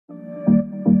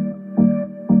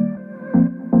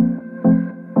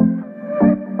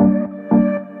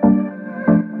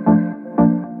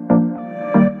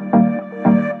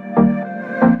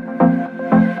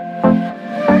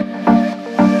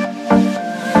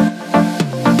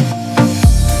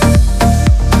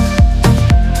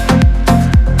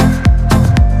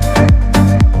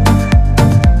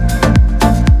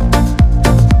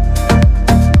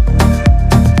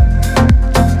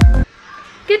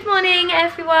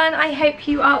everyone, I hope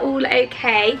you are all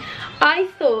okay. I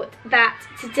thought that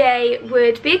today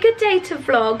would be a good day to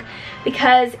vlog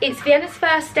because it's Vienna's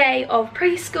first day of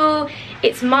preschool.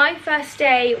 It's my first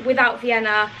day without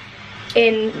Vienna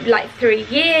in like 3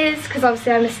 years because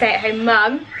obviously I'm a stay-at-home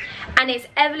mum, and it's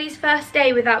Everly's first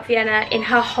day without Vienna in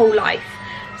her whole life.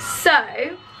 So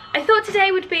I thought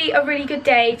today would be a really good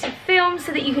day to film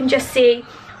so that you can just see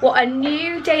what a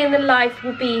new day in the life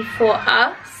will be for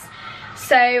us.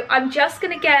 So I'm just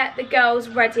gonna get the girls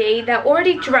ready. They're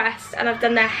already dressed and I've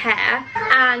done their hair,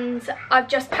 and I've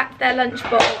just packed their lunch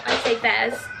bottle. I say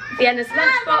theirs, Vienna's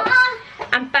lunchbox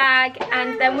and bag,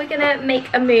 and then we're gonna make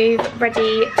a move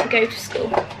ready to go to school.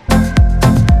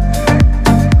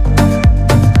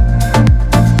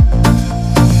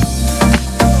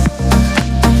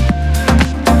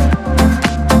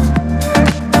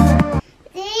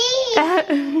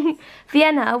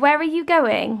 Vienna, where are you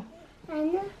going?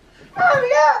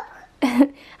 Oh, look!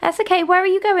 That's okay. Where are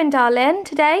you going, darling,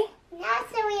 today?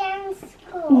 Nursery and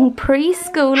school.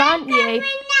 Preschool, aren't you?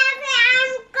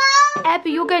 Ebba,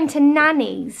 you're going to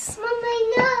Nanny's. Mummy,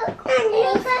 look!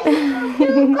 Look,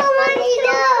 look!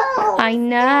 I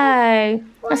know.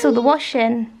 That's all the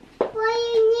washing. Why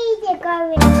you need it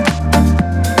going?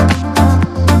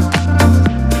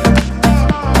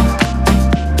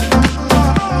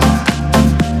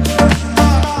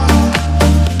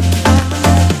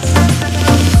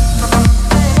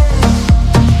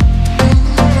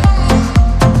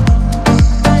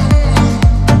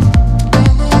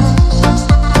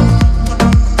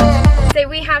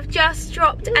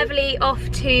 Everly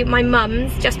off to my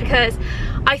mum's just because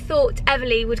I thought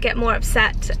Everly would get more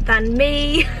upset than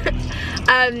me.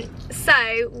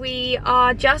 So we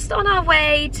are just on our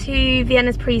way to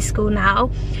Vienna's preschool now.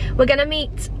 We're gonna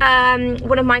meet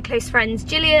one of my close friends,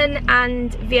 Gillian,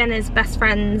 and Vienna's best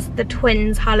friends, the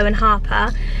twins, Harlow and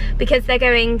Harper, because they're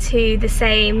going to the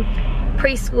same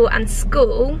preschool and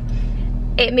school.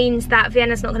 It means that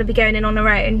Vienna's not going to be going in on her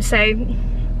own. So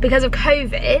because of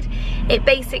COVID, it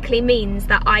basically means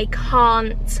that I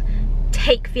can't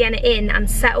take Vienna in and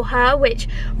settle her, which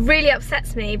really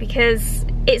upsets me because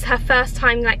it's her first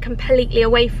time like completely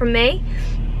away from me.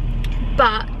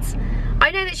 But I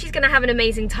know that she's gonna have an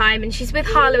amazing time and she's with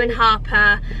Harlow and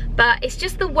Harper, but it's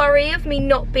just the worry of me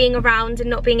not being around and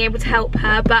not being able to help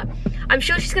her. But I'm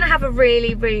sure she's gonna have a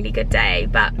really, really good day,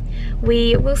 but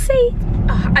we will see.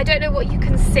 I don't know what you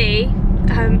can see,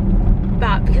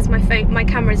 but because my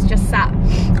camera's just sat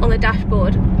on the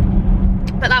dashboard.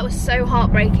 But that was so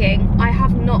heartbreaking. I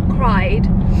have not cried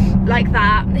like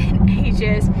that in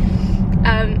ages.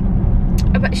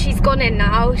 But she's gone in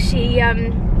now. She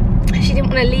didn't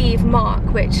want to leave Mark,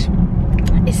 which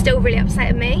is still really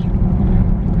upsetting me.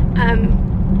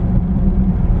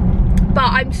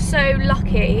 But I'm so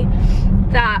lucky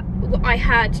that I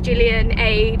had Gillian,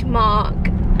 Aid, Mark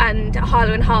and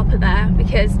Harlow and Harper there,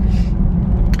 because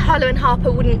Harlow and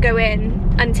Harper wouldn't go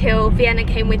in until Vienna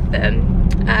came with them.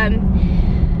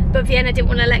 But Vienna didn't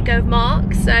want to let go of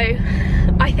Mark, so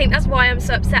I think that's why I'm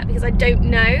so upset, because I don't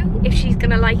know if she's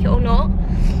gonna like it or not.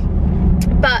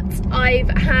 But I've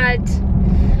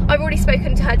already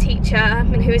spoken to her teacher,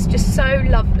 who is just so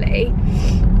lovely,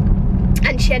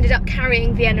 and she ended up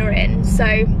carrying Vienna in,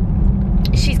 so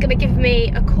she's gonna give me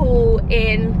a call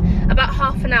in about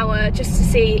half an hour just to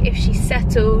see if she's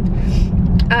settled.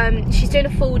 She's doing a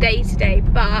full day today,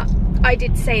 but I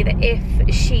did say that if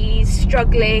she's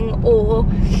struggling or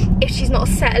if she's not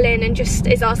settling and just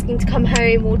is asking to come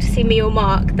home or to see me or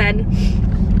Mark, then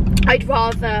I'd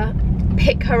rather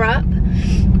pick her up.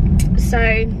 So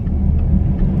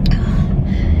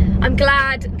I'm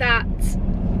glad that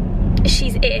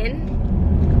she's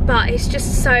in, but it's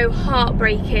just so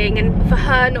heartbreaking, and for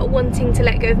her not wanting to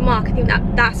let go of Mark, I think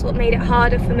that's what made it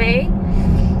harder for me.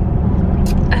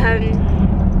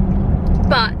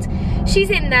 But she's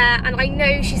in there and I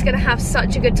know she's gonna have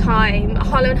such a good time.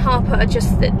 Harlow and Harper are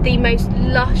just the most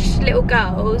lush little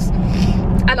girls,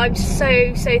 and I'm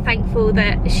so thankful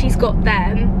that she's got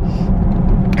them,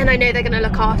 and I know they're gonna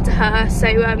look after her. So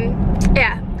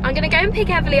yeah, I'm gonna go and pick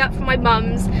Everly up from my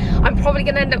mum's. I'm probably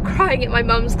gonna end up crying at my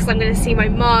mum's because I'm gonna see my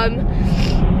mum.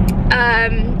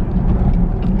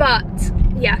 But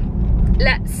yeah,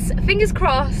 let's, fingers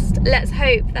crossed, let's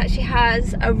hope that she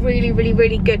has a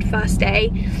really good first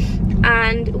day,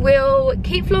 and we'll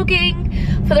keep vlogging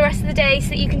for the rest of the day so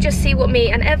that you can just see what me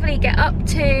and Everly get up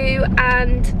to,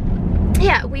 and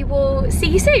yeah, we will see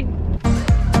you soon.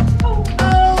 Oh,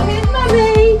 here's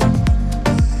Mummy.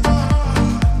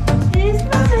 Here's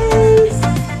Mummy.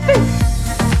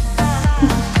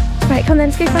 Right, come on then,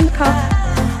 let's go find the car.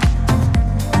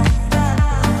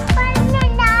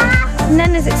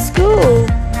 Nana's at school.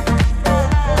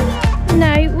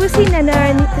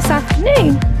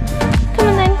 afternoon. Come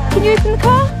on then, can you open the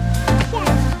car?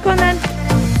 Yeah. Go on then.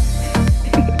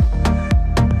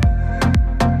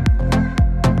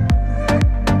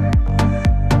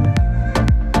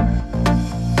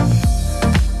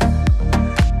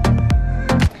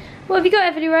 What have you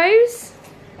got, Everly Rose?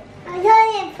 A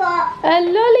lollipop. A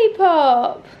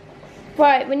lollipop.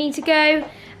 Right, we need to go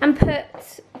and put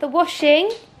the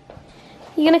washing.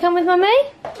 You gonna come with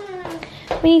Mummy?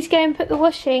 We need to go and put the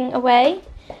washing away.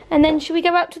 And then should we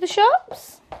go out to the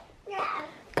shops? Yeah.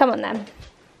 Come on then.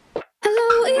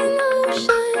 Hello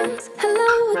emotions,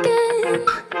 hello again.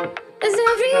 As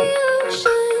every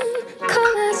ocean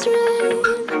colors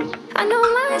rain. I know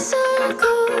my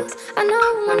circles, I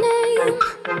know my name.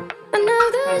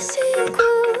 Another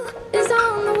sequel is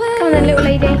on the way. Come on then, little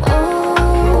lady. Oh,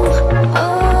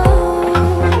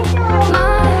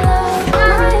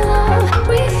 my love,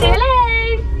 we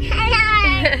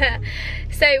Hello.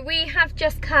 So we have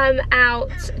just come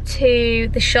out to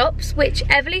the shops, which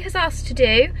Everly has asked to do.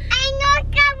 I'm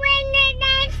not going in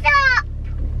the shop.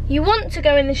 You want to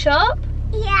go in the shop?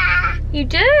 Yeah. You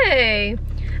do.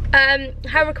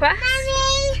 Her request.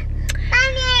 Mommy.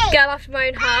 Girl after my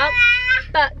own heart.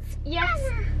 But yes.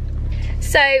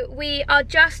 So we are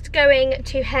just going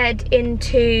to head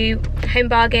into Home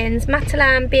Bargains,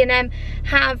 Matalan, B&M,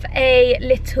 have a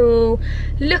little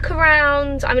look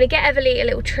around. I'm going to get Everly a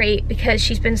little treat because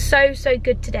she's been so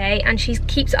good today and she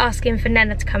keeps asking for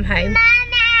Nena to come home.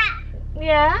 Mama.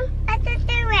 Yeah? What are you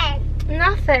doing?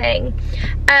 Nothing.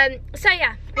 So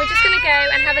yeah, we're just going to go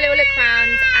and have a little look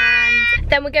around and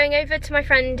then we're going over to my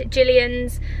friend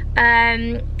Gillian's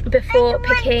before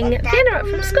picking Vienna up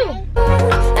from school.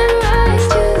 and rise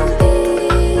to be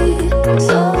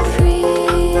so free.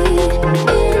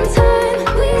 In time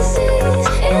we cease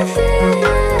infinite.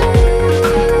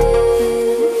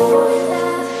 Growing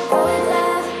love, growing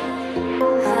love.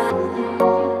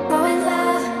 Growing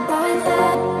love, growing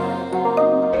love.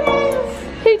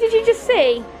 Who did you just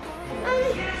see?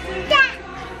 Yeah.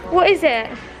 What is it?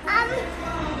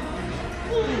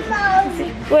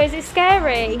 People. Well, is it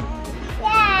scary?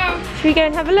 Yeah. Should we go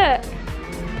and have a look?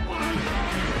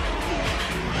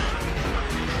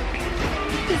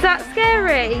 Is that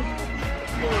scary?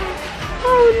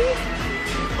 Oh,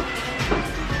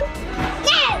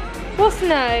 No. what's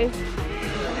no?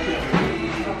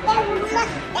 They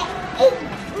must eat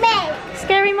me.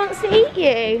 Scary monster eat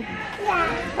you?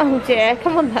 Yeah. Oh dear,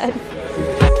 come on then.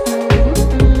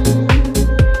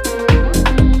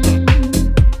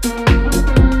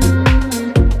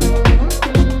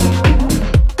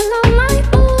 Hello my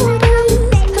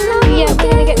orders. Hello Yeah, we're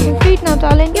gonna get some food now,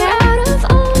 darling. you're Yeah. out of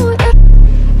order.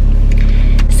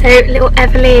 So little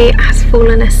Everly has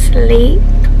fallen asleep.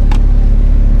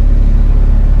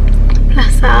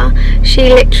 Bless her. She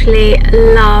literally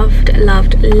loved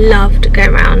going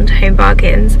around Home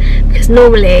Bargains because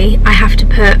normally I have to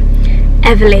put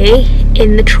Everly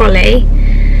in the trolley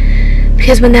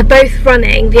because when they're both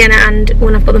running, Vienna and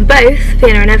when I've got them both,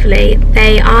 Vienna and Everly,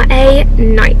 they are a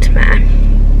nightmare.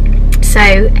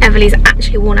 So Everly's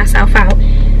actually worn herself out.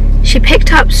 She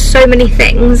picked up so many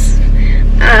things.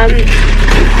 I'll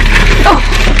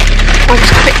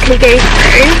just quickly go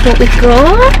through what we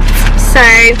got. So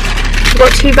we've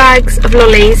got 2 bags of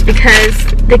lollies because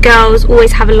the girls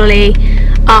always have a lolly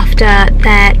after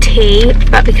their tea,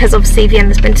 but because obviously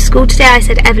Vienna's been to school today, I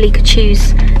said Everly could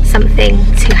choose something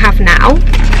to have now.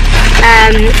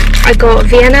 I got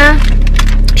Vienna,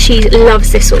 she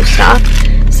loves this sort of stuff,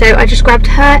 so I just grabbed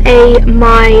her a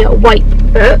My White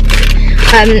book.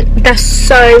 They're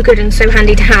so good and so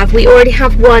handy to have. We already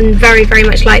have one very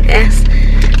much like this,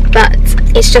 but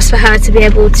it's just for her to be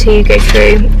able to go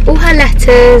through all her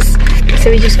letters,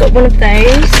 so we just got one of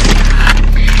those.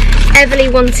 Everly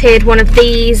wanted one of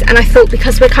these, and I thought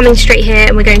because we're coming straight here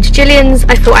and we're going to Gillian's,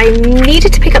 I thought I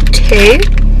needed to pick up 2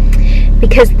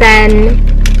 because then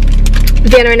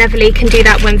Vienna and Everly can do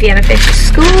that when Vienna finishes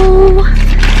school.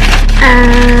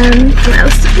 What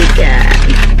else did we get?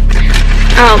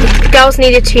 The girls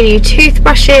needed 2 new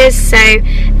toothbrushes, so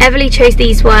Everly chose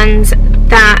these ones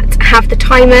that have the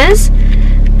timers,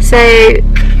 so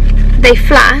they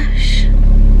flash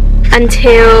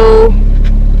until,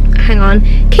 hang on,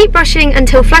 keep brushing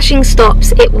until flashing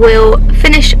stops, it will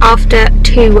finish after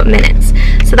 2 minutes,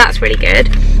 so that's really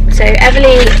good. So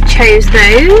Everly chose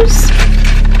those.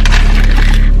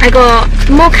 I got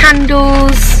more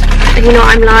candles, you know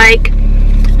what I'm like.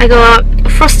 I got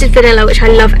frosted vanilla, which I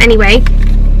love anyway.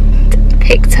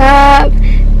 Picked up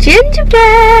gingerbread.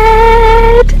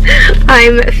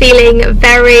 I'm feeling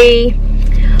very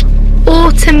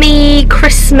autumny,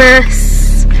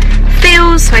 Christmas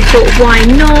feels, so I thought why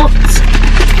not.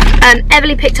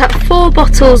 Everly picked up 4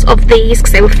 bottles of these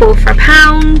because they were 4 for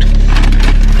 £1.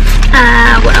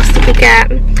 What else did we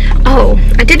get? Oh,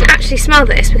 I didn't actually smell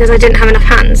this because I didn't have enough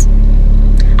hands.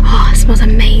 Oh, it smells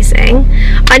amazing.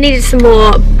 I needed some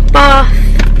more bath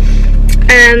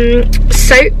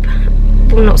soap.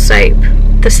 Well, not soap,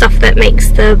 the stuff that makes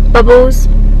the bubble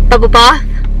bath.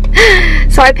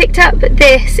 So I picked up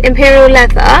this Imperial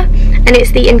Leather, and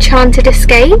it's the Enchanted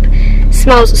Escape.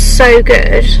 Smells so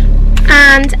good.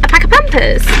 And a pack of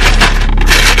Pampers.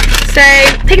 So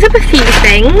picked up a few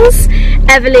things.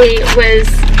 Everly was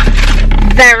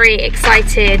very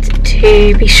excited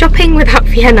to be shopping without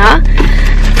Vienna.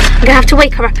 I'm gonna have to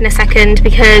wake her up in a second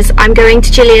because I'm going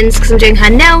to Gillian's because I'm doing her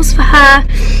nails for her,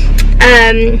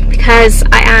 because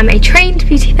I am a trained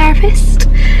beauty therapist.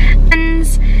 And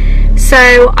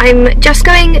so I'm just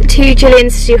going to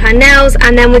Gillian's to do her nails,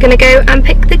 and then we're gonna go and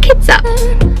pick the kids up.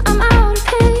 I'm out of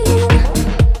pain.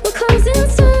 We're closing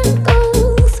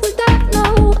circles. We got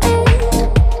no end.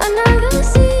 Another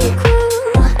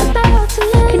sequel about to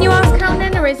end. Can you ask how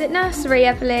Nana is at nursery,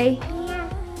 Everly?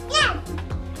 Yeah.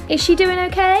 Is she doing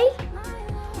okay?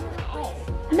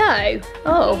 No?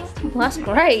 Oh, well, that's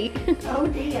great. So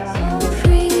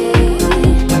free.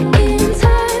 In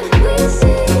time we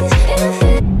cease. In a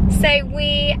fit. So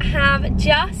we have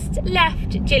just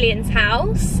left Gillian's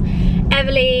house,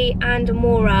 Everly and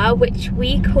Maura, which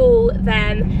we call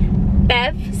them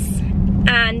Bevs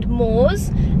and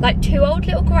Moors, like 2 old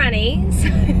little grannies.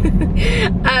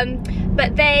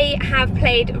 But they have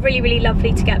played really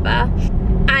lovely together.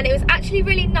 And it was actually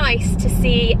really nice to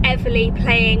see Everly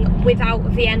playing without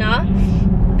Vienna,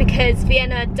 because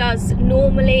Vienna does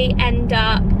normally end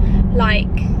up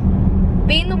like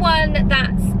being the one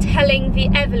that's telling the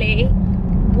Everly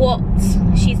what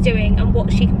she's doing and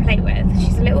what she can play with.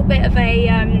 She's a little bit of a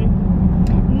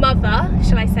mother,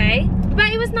 shall I say.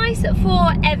 But it was nice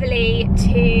for Everly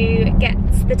to get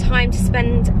the time to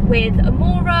spend with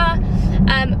Amora.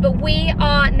 But we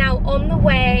are now on the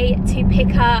way to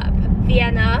pick up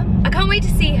Vienna. I can't wait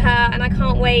to see her, and I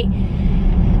can't wait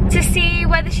to see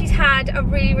whether she's had a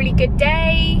really good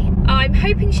day. I'm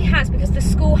hoping she has, because the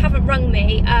school haven't rung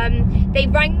me. They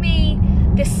rang me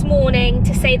this morning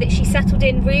to say that she settled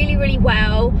in really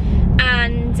well,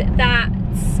 and that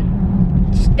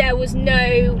there was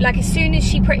no, like, as soon as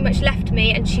she pretty much left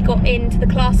me and she got into the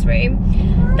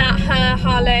classroom, that her,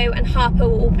 Harlow and Harper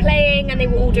were all playing and they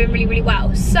were all doing really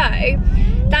well. So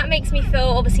that makes me feel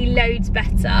obviously loads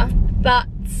better. But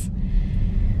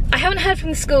I haven't heard from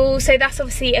the school, so that's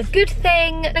obviously a good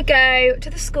thing. I'm gonna go to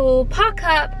the school, park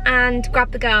up and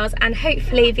grab the girls, and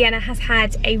hopefully Vienna has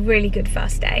had a really good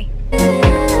first day.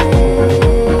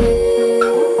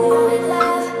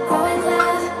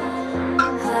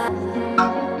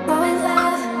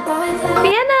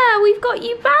 Vienna, we've got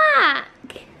you back.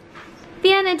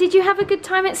 Vienna, did you have a good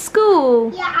time at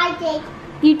school? Yeah, I did.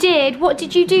 You did? What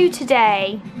did you do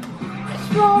today?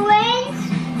 Swollen,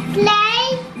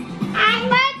 play, and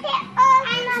work it all,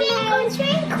 and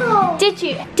twinkle.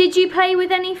 Did you play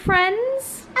with any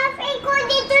friends? I think we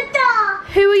need to talk.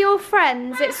 Who are your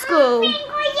friends at school? I think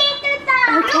we need to talk.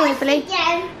 Okay, Everly.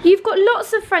 You've got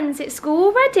lots of friends at school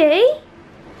already.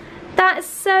 That's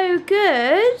so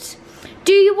good.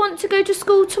 Do you want to go to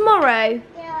school tomorrow?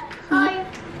 Yeah,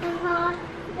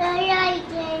 the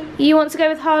lady. You want to go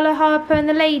with Harlow, Harper and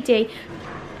the lady?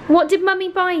 What did Mummy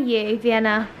buy you,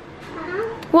 Vienna?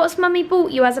 What's Mummy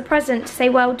bought you as a present to say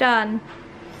well done?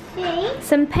 See?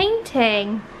 Some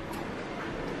painting.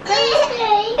 See?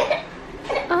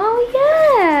 Oh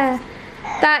yeah.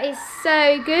 That is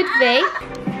so good, V.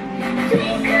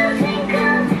 Twinkle,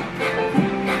 twinkle,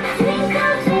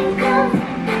 twinkle, twinkle, twinkle,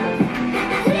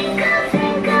 twinkle,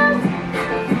 twinkle,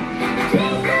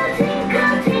 twinkle,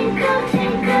 twinkle, twinkle,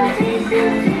 twinkle, twinkle,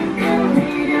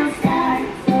 little star.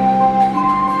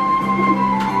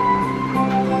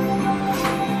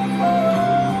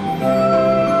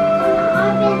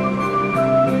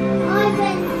 I've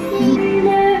been seeing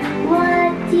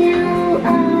what you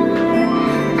are.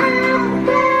 Up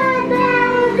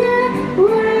above the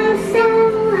world so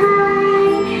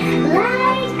high,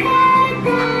 like a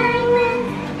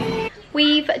diamond.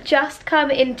 We've just come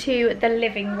into the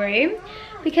living room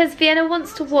because Vienna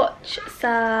wants to watch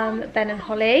some Ben and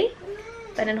Holly.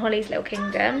 Ben and Holly's Little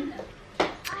Kingdom.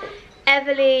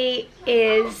 Everly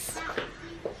is...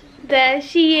 There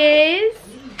she is.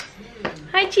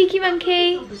 Hi, cheeky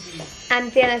monkey.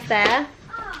 And Vienna's there.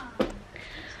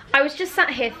 I was just sat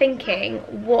here thinking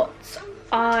what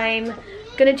I'm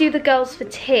gonna do the girls for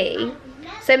tea.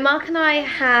 So Mark and I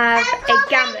have a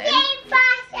gammon.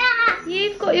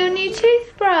 You've got your new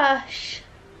toothbrush.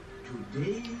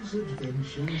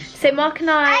 So Mark and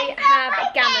I have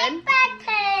a gammon.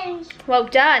 Well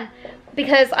done.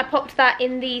 Because I popped that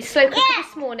in the slow cooker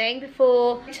this morning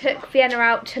before I took Vienna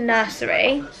out to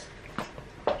nursery.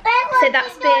 So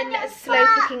that's been slow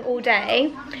cooking all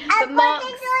day. But Mark's,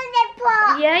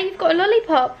 yeah, you've got a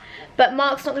lollipop. But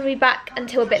Mark's not going to be back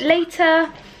until a bit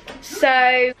later.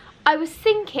 So I was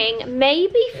thinking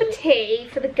maybe for tea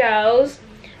for the girls,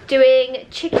 doing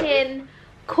chicken,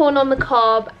 corn on the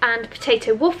cob and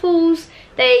potato waffles.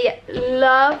 They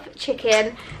love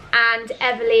chicken, and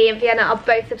Elly and Vienna are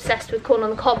both obsessed with corn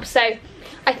on the cob. So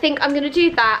I think I'm going to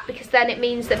do that, because then it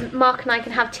means that Mark and I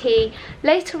can have tea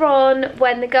later on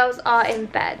when the girls are in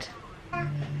bed.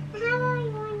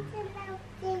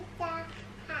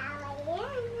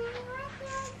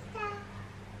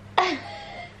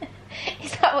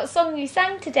 Is that what song you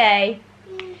sang today?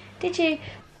 Did you?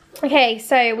 Okay,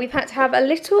 so we've had to have a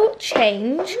little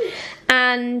change,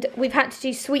 and we've had to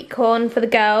do sweet corn for the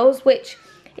girls, which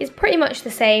is pretty much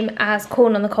the same as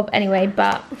corn on the cob anyway.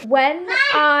 But when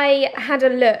I had a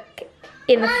look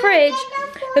in the fridge,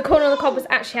 the corn on the cob was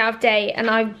actually out of date, and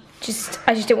I just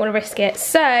didn't want to risk it.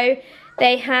 So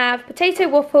they have potato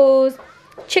waffles,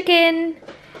 chicken,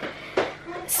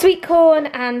 sweet corn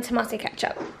and tomato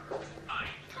ketchup.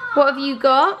 What have you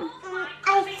got?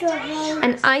 Ice lolly.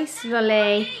 An ice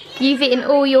lolly. You've eaten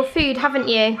all your food, haven't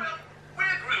you?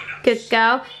 Good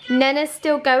girl. Nena's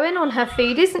still going on her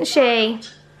food, isn't she?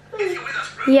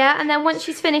 Yeah, and then once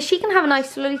she's finished, she can have an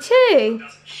ice lolly too.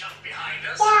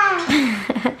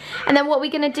 Yeah. And then what are we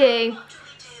going to do?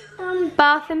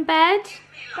 Bath and bed?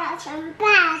 Bath and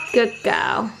bed. Good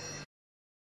girl.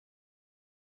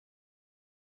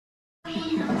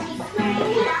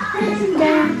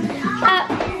 Down, up.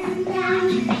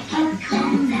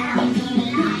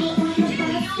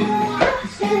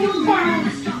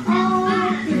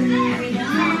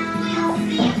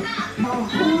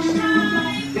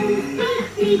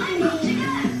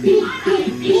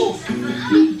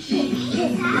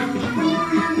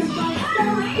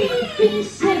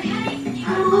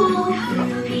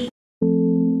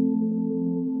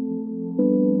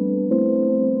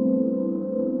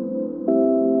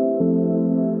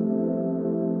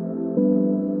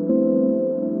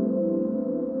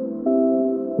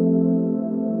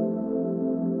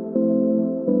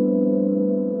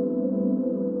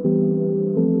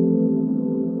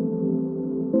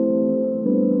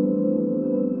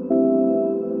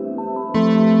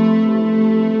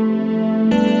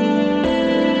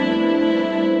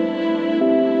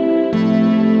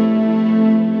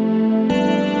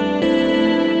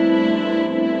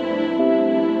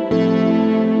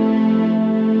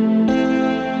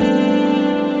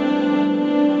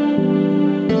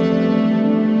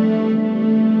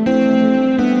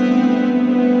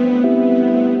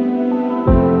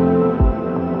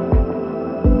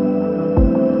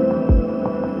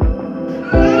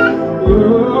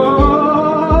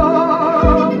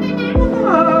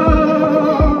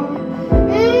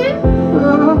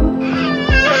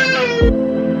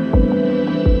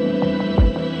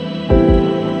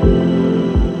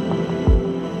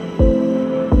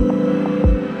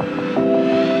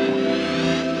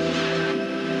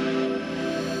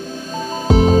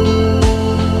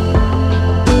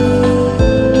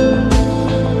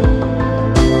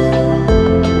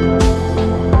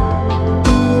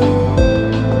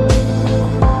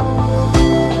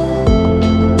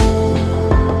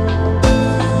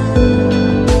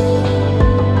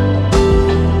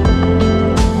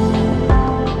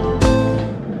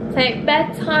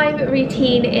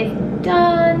 Routine is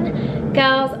done.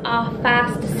 Girls are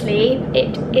fast asleep.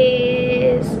 It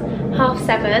is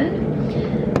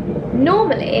 7:30.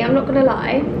 Normally, I'm not gonna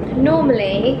lie,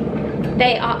 normally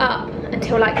they are up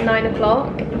until like 9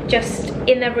 o'clock, just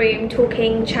in their room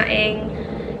talking, chatting,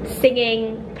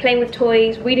 singing, playing with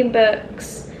toys, reading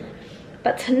books.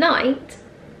 But tonight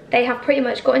they have pretty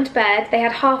much got into bed. They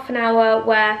had half an hour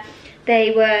where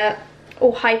they were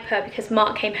all hyper because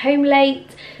Mark came home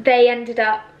late. They ended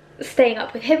up staying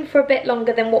up with him for a bit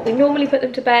longer than what we normally put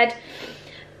them to bed.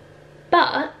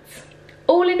 But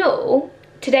all in all,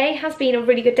 today has been a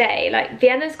really good day. Like,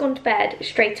 Vienna's gone to bed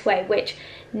straight away, which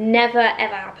never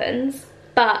ever happens.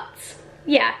 But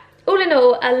yeah, all in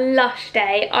all, a lush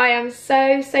day. I am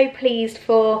so pleased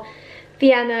for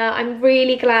Vienna. I'm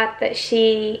really glad that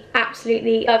she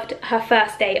absolutely loved her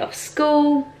first day of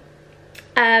school.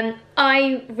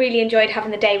 I really enjoyed having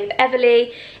the day with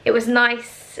Elly. It was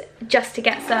nice just to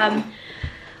get some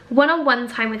one-on-one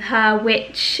time with her,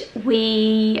 which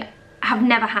we have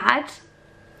never had,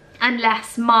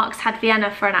 unless Mark's had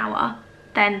Vienna for an hour.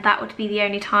 Then that would be the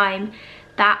only time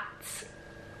that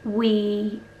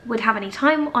we would have any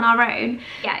time on our own.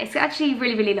 Yeah, it's actually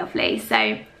really, really lovely.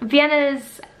 So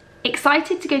Vienna's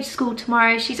excited to go to school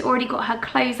tomorrow. She's already got her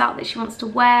clothes out that she wants to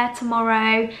wear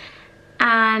tomorrow,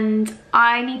 and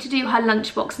I need to do her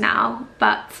lunchbox now,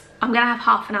 but I'm gonna have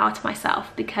half an hour to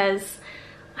myself because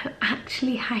I'm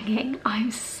actually hanging.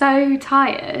 I'm so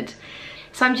tired.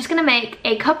 So I'm just gonna make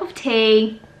a cup of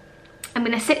tea. I'm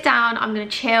gonna sit down, I'm gonna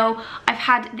chill. I've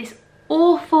had this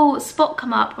awful spot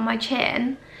come up on my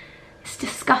chin. It's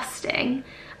disgusting.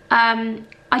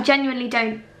 I genuinely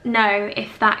don't know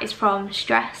if that is from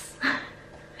stress.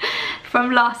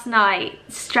 From last night,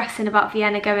 stressing about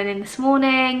Vienna going in this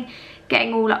morning,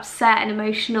 getting all upset and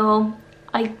emotional.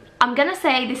 I'm gonna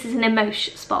say this is an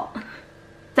emotion spot.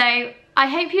 So I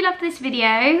hope you loved this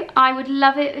video. I would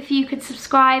love it if you could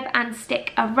subscribe and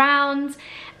stick around,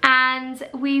 and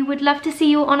we would love to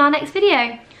see you on our next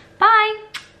video. Bye!